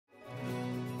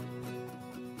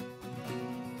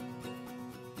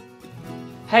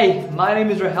Hey, my name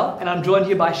is Rahel and I'm joined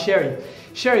here by Sherry.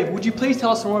 Sherry, would you please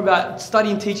tell us more about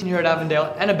studying teaching here at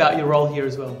Avondale and about your role here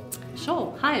as well?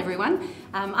 Sure. Hi everyone.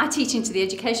 I teach into the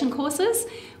education courses.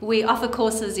 We offer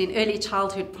courses in early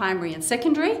childhood, primary and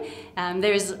secondary.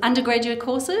 There is undergraduate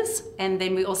courses, and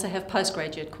then we also have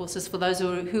postgraduate courses for those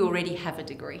who already have a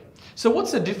degree. So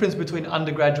what's the difference between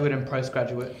undergraduate and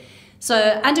postgraduate? So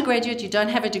undergraduate, you don't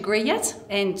have a degree yet,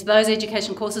 and those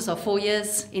education courses are 4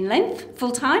 years in length,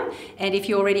 full-time. And if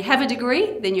you already have a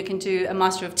degree, then you can do a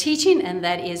Master of Teaching, and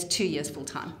that is 2 years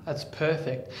full-time. That's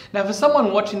perfect. Now for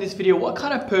someone watching this video, what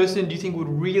kind of person do you think would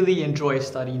really enjoy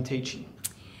studying teaching?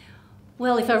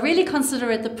 Well, if I really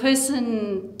consider it,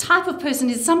 the type of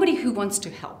person is somebody who wants to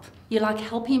help. You like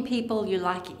helping people, you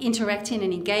like interacting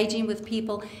and engaging with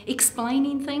people,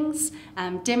 explaining things,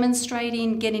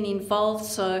 demonstrating, getting involved.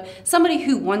 So somebody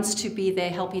who wants to be there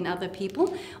helping other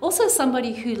people. Also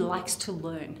somebody who likes to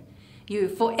learn. You're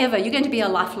going to be a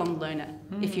lifelong learner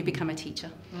if you become a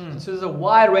teacher. So there's a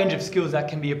wide range of skills that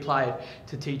can be applied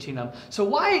to teaching them. So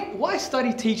why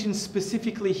study teaching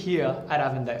specifically here at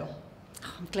Avondale?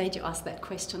 I'm glad you asked that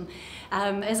question.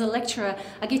 As a lecturer,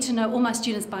 I get to know all my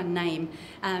students by name.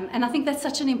 And I think that's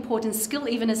such an important skill.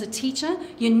 Even as a teacher,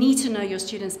 you need to know your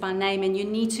students by name and you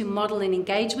need to model and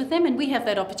engage with them. And we have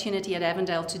that opportunity at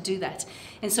Avondale to do that.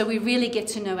 And so we really get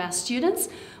to know our students.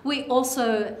 We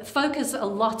also focus a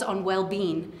lot on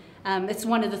well-being. It's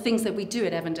one of the things that we do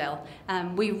at Avondale.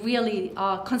 We really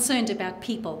are concerned about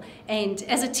people. And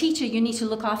as a teacher, you need to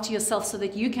look after yourself so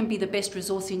that you can be the best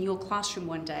resource in your classroom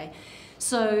one day.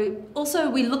 So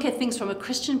also we look at things from a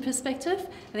Christian perspective.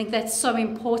 I think that's so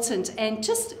important, and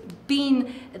just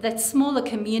being that smaller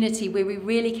community where we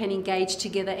really can engage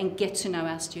together and get to know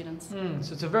our students.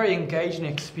 So it's a very engaging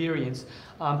experience.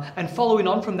 And following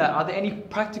on from that, are there any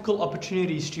practical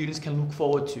opportunities students can look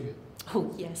forward to?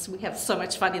 Oh yes, we have so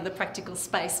much fun in the practical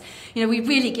space. You know, we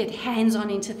really get hands-on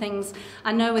into things.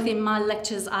 I know within my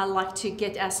lectures I like to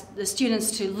get the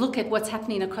students to look at what's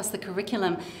happening across the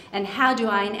curriculum and how do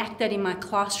I enact that in my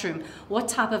classroom? What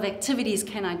type of activities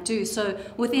can I do? So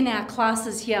within our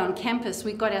classes here on campus,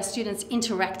 we've got our students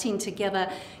interacting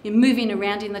together, you're moving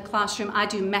around in the classroom. I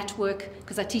do mat work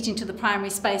because I teach into the primary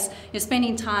space. You're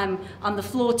spending time on the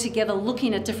floor together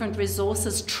looking at different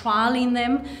resources, trialing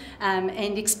them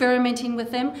and experimenting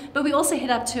with them. But we also head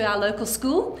up to our local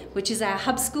school, which is our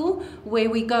hub school,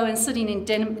 where we go and sit in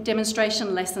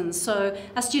demonstration lessons. So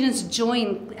our students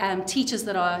join teachers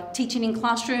that are teaching in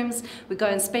classrooms. We go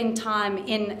and spend time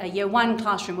in a year 1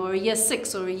 classroom or a year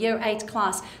 6 or a year 8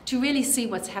 class to really see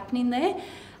what's happening there.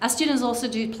 Our students also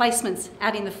do placements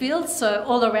out in the field, so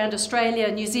all around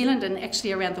Australia, New Zealand, and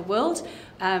actually around the world.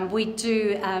 We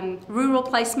do rural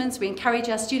placements. We encourage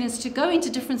our students to go into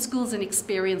different schools and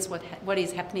experience what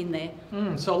is happening there.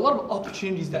 So a lot of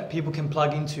opportunities that people can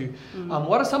plug into.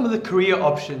 What are some of the career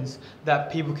options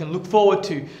that people can look forward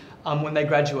to when they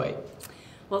graduate?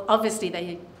 Well, obviously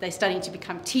they're studying to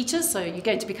become teachers, so you're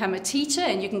going to become a teacher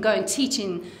and you can go and teach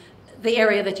in the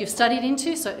area that you've studied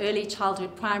into, so early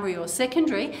childhood, primary or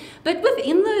secondary. But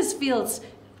within those fields,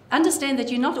 understand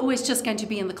that you're not always just going to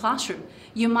be in the classroom.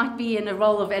 You might be in a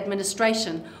role of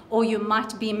administration, or you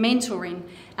might be mentoring.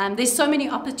 There's so many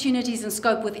opportunities and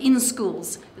scope within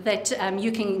schools that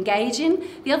you can engage in.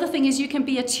 The other thing is you can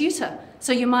be a tutor.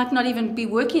 So you might not even be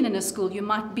working in a school, you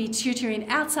might be tutoring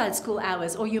outside school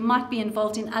hours, or you might be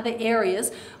involved in other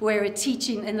areas where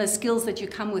teaching and the skills that you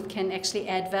come with can actually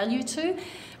add value to.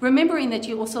 Remembering that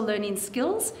you're also learning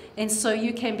skills, and so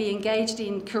you can be engaged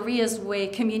in careers where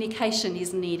communication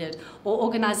is needed or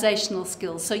organisational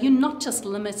skills. So you're not just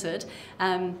limited,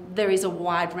 there is a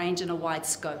wide range and a wide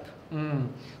scope.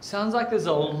 Sounds like there's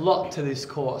a lot to this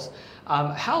course.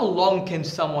 How long can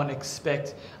someone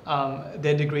expect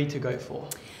their degree to go for?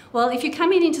 Well, if you're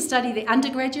coming in to study the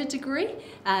undergraduate degree,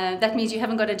 that means you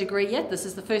haven't got a degree yet. This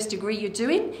is the first degree you're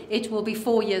doing. It will be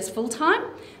 4 years full-time.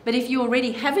 But if you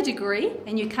already have a degree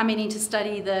and you're coming in to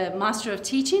study the Master of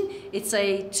Teaching, it's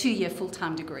a 2-year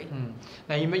full-time degree.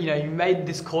 Now, you made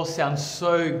this course sound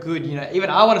so good. You know, even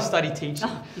I want to study teaching.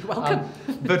 Oh, you're welcome.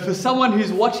 But for someone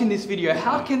who's watching this video,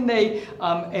 how can they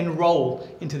enroll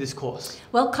into this course?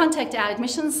 Well, contact our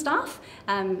admissions staff.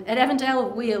 At Avondale,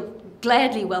 we'll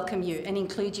gladly welcome you and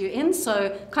include you in.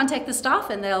 So contact the staff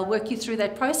and they'll work you through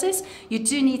that process. You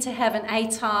do need to have an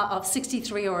ATAR of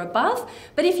 63 or above,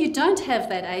 but if you don't have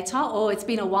that ATAR or it's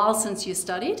been a while since you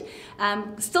studied,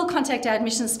 still contact our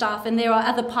admissions staff, and there are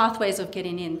other pathways of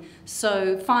getting in.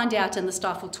 So find out and the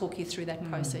staff will talk you through that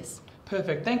process.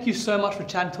 Perfect. Thank you so much for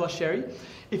chatting to us, Sherry.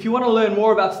 If you want to learn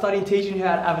more about studying teaching here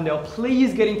at Avondale,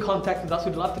 please get in contact with us.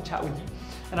 We'd love to chat with you.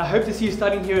 And I hope to see you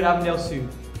studying here at Avondale soon.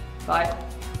 Bye.